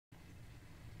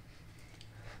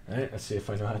All right, let's see if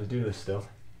I know how to do this still.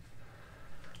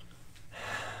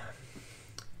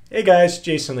 Hey guys,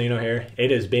 JasonLeeno here.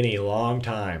 It has been a long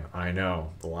time, I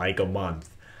know, like a month.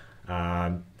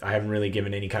 I haven't really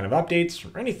given any kind of updates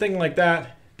or anything like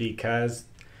that because,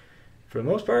 for the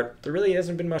most part, there really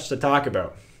hasn't been much to talk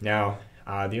about. Now,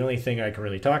 the only thing I can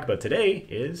really talk about today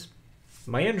is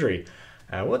my injury.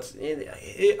 I don't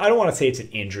want to say it's an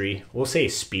injury. We'll say a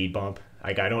speed bump.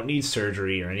 Like, I don't need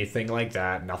surgery or anything like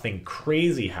that. Nothing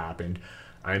crazy happened.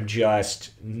 I'm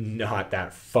just not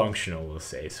that functional, we'll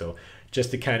say. So just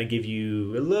to kind of give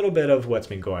you a little bit of what's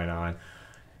been going on.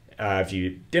 If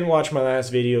you didn't watch my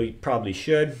last video, you probably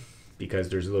should, because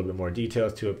there's a little bit more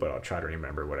details to it, but I'll try to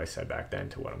remember what I said back then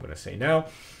to what I'm going to say now.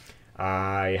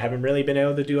 I haven't really been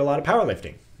able to do a lot of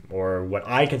powerlifting, or what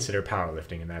I consider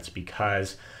powerlifting, and that's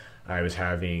because I was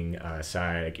having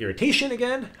sciatic irritation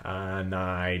again, and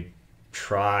I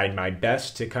tried my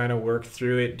best to kind of work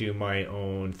through it, do my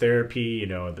own therapy, you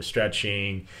know, the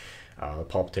stretching,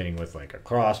 palpitating with like a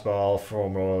crossball,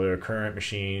 foam roller, current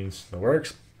machines, the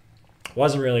works.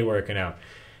 Wasn't really working out.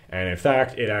 And in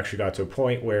fact, it actually got to a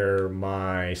point where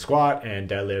my squat and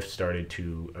deadlift started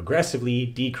to aggressively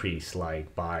decrease,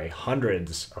 like by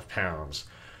hundreds of pounds.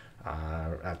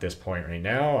 At this point right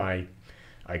now, I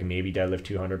can maybe deadlift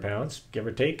 200 pounds, give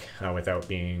or take, without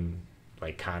being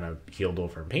like kind of healed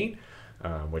over in pain,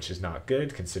 which is not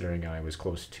good considering I was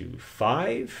close to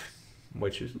 5,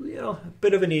 which is, you know, a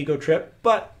bit of an ego trip,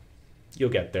 but you'll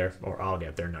get there, or I'll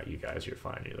get there, not you guys, you're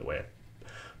fine either way.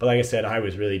 But like I said, I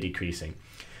was really decreasing.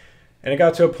 And it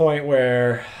got to a point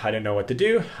where I didn't know what to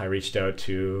do. I reached out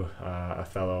to a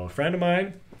fellow friend of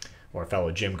mine, or a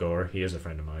fellow gym goer. He is a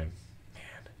friend of mine.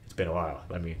 Man, it's been a while.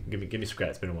 Give me some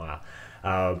credit. It's been a while.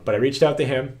 But I reached out to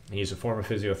him. He's a former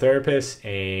physiotherapist,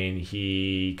 and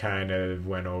he kind of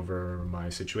went over my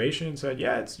situation and said,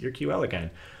 "Yeah, it's your QL again,"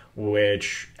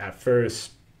 which at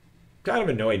first kind of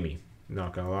annoyed me.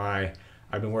 Not gonna lie.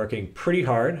 I've been working pretty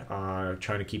hard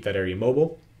trying to keep that area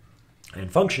mobile and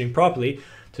functioning properly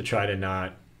to try to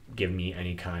not give me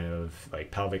any kind of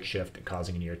like pelvic shift and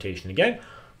causing an irritation again.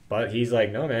 But he's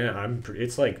like, "No, man, I'm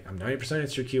 90%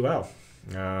 it's your QL."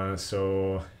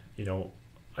 So, you know,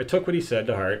 I took what he said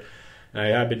to heart, and I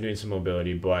have been doing some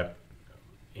mobility, but,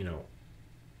 you know,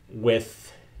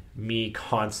 with me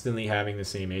constantly having the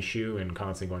same issue and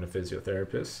constantly going to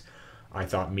physiotherapists, I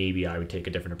thought maybe I would take a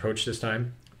different approach this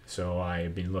time. So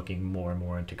I've been looking more and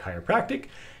more into chiropractic,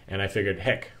 and I figured,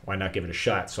 heck, why not give it a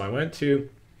shot? So I went to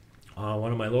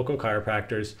one of my local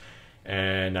chiropractors,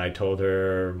 and I told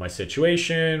her my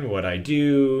situation, what I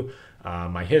do,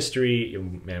 my history,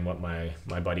 and what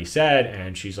my buddy said,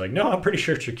 and she's like, "No, I'm pretty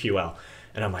sure it's your QL."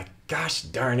 And I'm like, "Gosh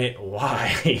darn it,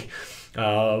 why?"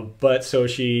 But so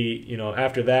she, you know,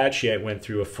 after that, she went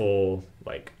through a full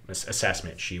like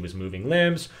assessment. She was moving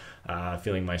limbs,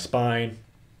 feeling my spine,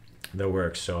 the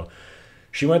works. So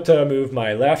she went to move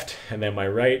my left and then my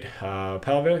right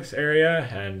pelvis area,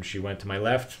 and she went to my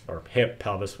left, or hip,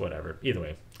 pelvis, whatever. Either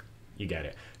way, you get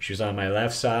it. She was on my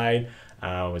left side,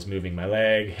 was moving my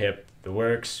leg, hip, the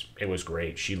works. It was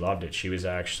great. She loved it. She was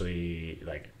actually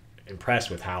like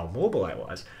impressed with how mobile I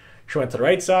was. She went to the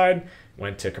right side,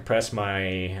 went to compress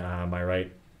my my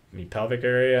right pelvic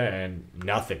area, and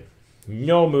nothing.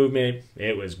 No movement.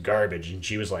 It was garbage. And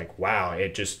she was like, "Wow,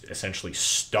 it just essentially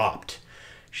stopped."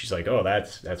 She's like, "Oh,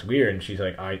 that's weird." And she's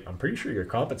like, I'm pretty sure you're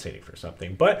compensating for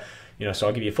something. But, you know, so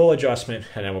I'll give you a full adjustment,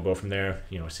 and then we'll go from there,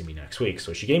 you know, see me next week.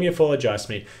 So she gave me a full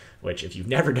adjustment, which if you've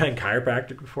never done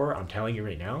chiropractic before, I'm telling you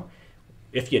right now,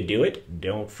 if you do it,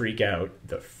 don't freak out.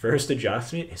 The first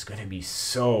adjustment is going to be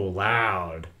so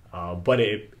loud. But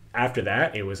after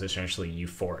that, it was essentially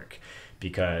euphoric,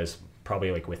 because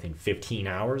probably like within 15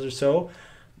 hours or so,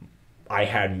 I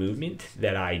had movement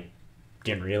that I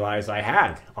didn't realize I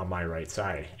had on my right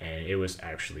side, and it was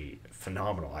actually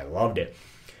phenomenal. I loved it.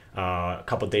 A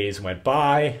couple days went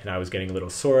by, and I was getting a little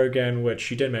sore again, which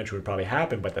she did mention would probably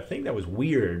happen. But the thing that was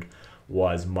weird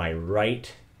was my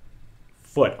right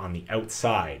foot on the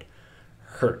outside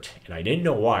hurt, and I didn't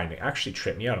know why, and it actually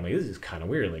tripped me out. I'm like, this is kind of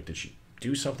weird. Like, did she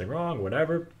do something wrong?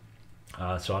 Whatever.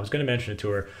 So I was going to mention it to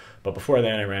her, but before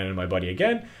then I ran into my buddy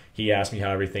again. He asked me how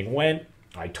everything went.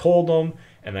 I told him,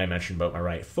 and then I mentioned about my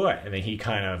right foot, and then he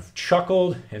kind of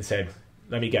chuckled and said,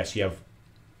 "Let me guess, you have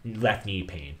left knee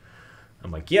pain."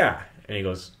 I'm like, "Yeah." And he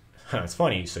goes, "Huh, it's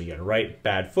funny. So you got a right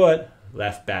bad foot,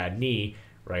 left bad knee,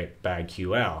 right bad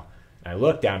QL." And I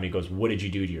looked at him, and he goes, "What did you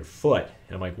do to your foot?"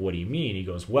 And I'm like, "What do you mean?" He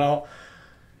goes, "Well,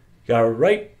 you got a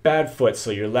right bad foot,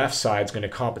 so your left side's going to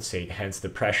compensate, hence the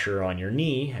pressure on your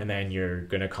knee, and then you're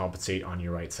going to compensate on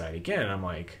your right side again." And I'm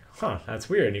like, "Huh, that's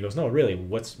weird." And he goes, "No, really,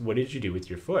 what did you do with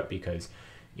your foot? Because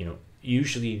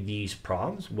usually these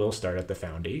problems will start at the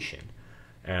foundation.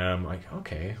 And I'm like,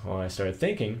 okay, well, I started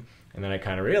thinking, and then I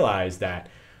kind of realized that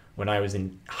when I was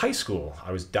in high school,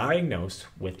 I was diagnosed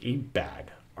with a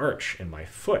bad arch in my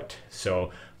foot.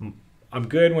 So I'm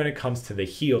good when it comes to the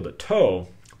heel to toe,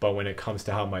 but when it comes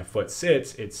to how my foot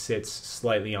sits, it sits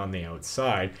slightly on the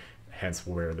outside, hence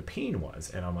where the pain was.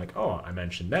 And I'm like, oh, I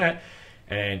mentioned that.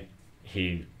 And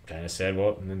he kind of said,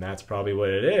 well, then that's probably what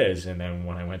it is. And then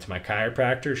when I went to my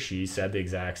chiropractor, she said the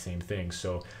exact same thing.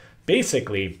 So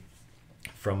basically,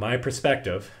 from my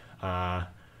perspective,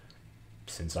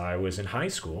 since I was in high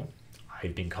school,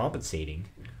 I've been compensating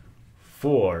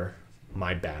for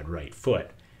my bad right foot.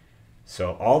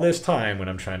 So all this time when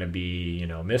I'm trying to be,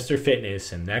 Mr.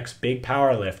 Fitness and next big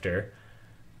power lifter,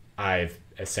 I've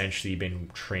essentially been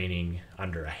training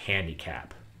under a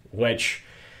handicap, which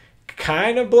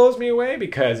kind of blows me away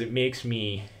because it makes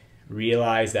me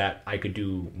realize that I could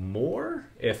do more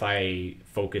if I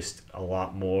focused a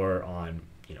lot more on,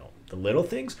 the little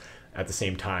things. At the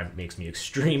same time, it makes me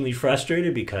extremely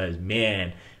frustrated because,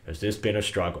 man, has this been a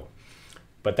struggle.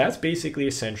 But that's basically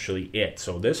essentially it.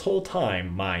 So this whole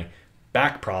time, my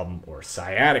back problem or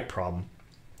sciatic problem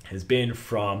has been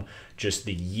from just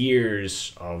the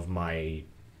years of my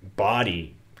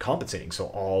body compensating. So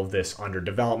all of this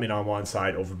underdevelopment on one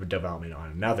side, overdevelopment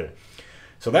on another.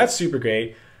 So that's super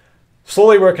great.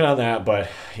 Slowly working on that, but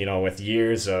with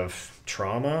years of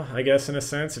trauma, I guess, in a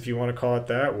sense, if you want to call it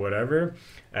that, whatever,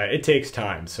 it takes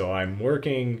time. So I'm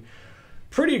working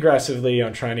pretty aggressively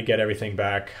on trying to get everything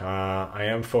back. I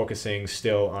am focusing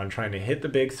still on trying to hit the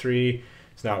big three.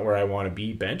 It's not where I want to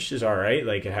be. Bench is all right.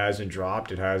 Like, it hasn't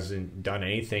dropped. It hasn't done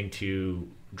anything too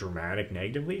dramatic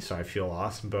negatively. So I feel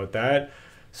awesome about that.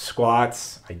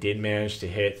 Squats, I did manage to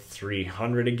hit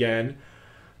 300 again.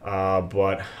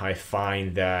 But I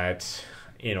find that,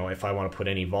 if I want to put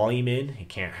any volume in, it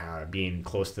can't have being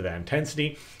close to that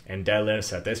intensity. And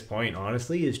deadlifts at this point,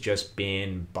 honestly, has just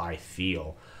been by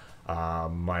feel.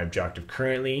 My objective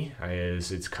currently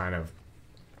is it's kind of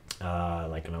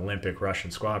like an Olympic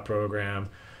Russian squat program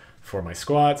for my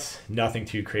squats. Nothing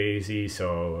too crazy.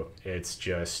 So it's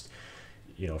just,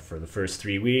 for the first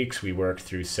 3 weeks, we work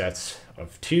through sets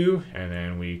of 2, and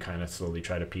then we kind of slowly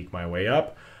try to peak my way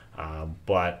up.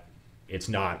 But it's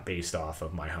not based off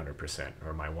of my 100%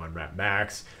 or my 1 rep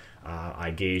max.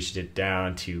 I gauged it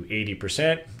down to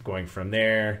 80%. Going from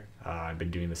there, I've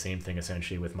been doing the same thing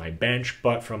essentially with my bench,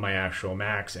 but from my actual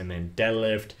max. And then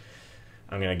deadlift,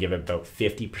 I'm going to give it about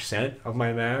 50% of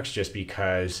my max, just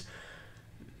because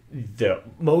the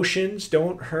motions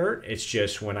don't hurt. It's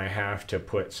just when I have to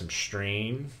put some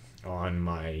strain on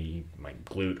my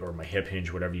glute or my hip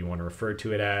hinge, whatever you want to refer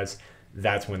to it as,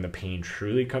 that's when the pain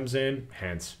truly comes in,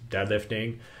 hence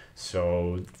deadlifting.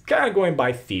 So kind of going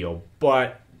by feel,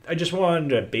 but I just wanted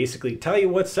to basically tell you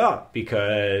what's up,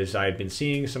 because I've been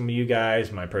seeing some of you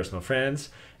guys, my personal friends,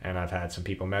 and I've had some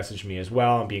people message me as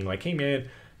well and being like, hey man,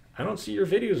 I don't see your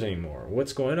videos anymore.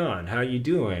 What's going on? How you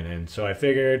doing? And so I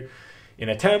figured, in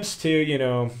attempts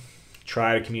to,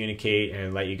 try to communicate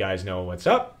and let you guys know what's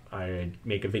up, I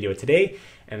make a video today,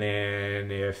 and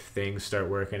then if things start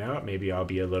working out, maybe I'll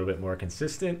be a little bit more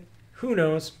consistent. Who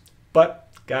knows? But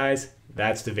guys,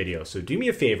 that's the video. So do me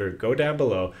a favor, go down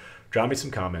below, drop me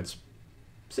some comments,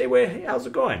 say, hey, how's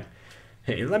it going?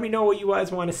 Hey, let me know what you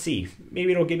guys want to see.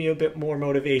 Maybe it'll give me a bit more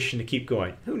motivation to keep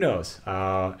going. Who knows?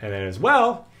 And then as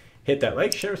well, hit that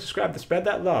like, share, subscribe to spread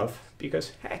that love,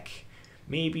 because heck,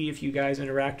 maybe if you guys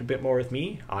interact a bit more with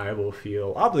me, I will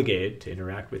feel obligated to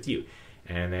interact with you.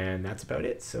 And then that's about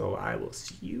it. So I will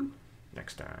see you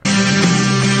next time.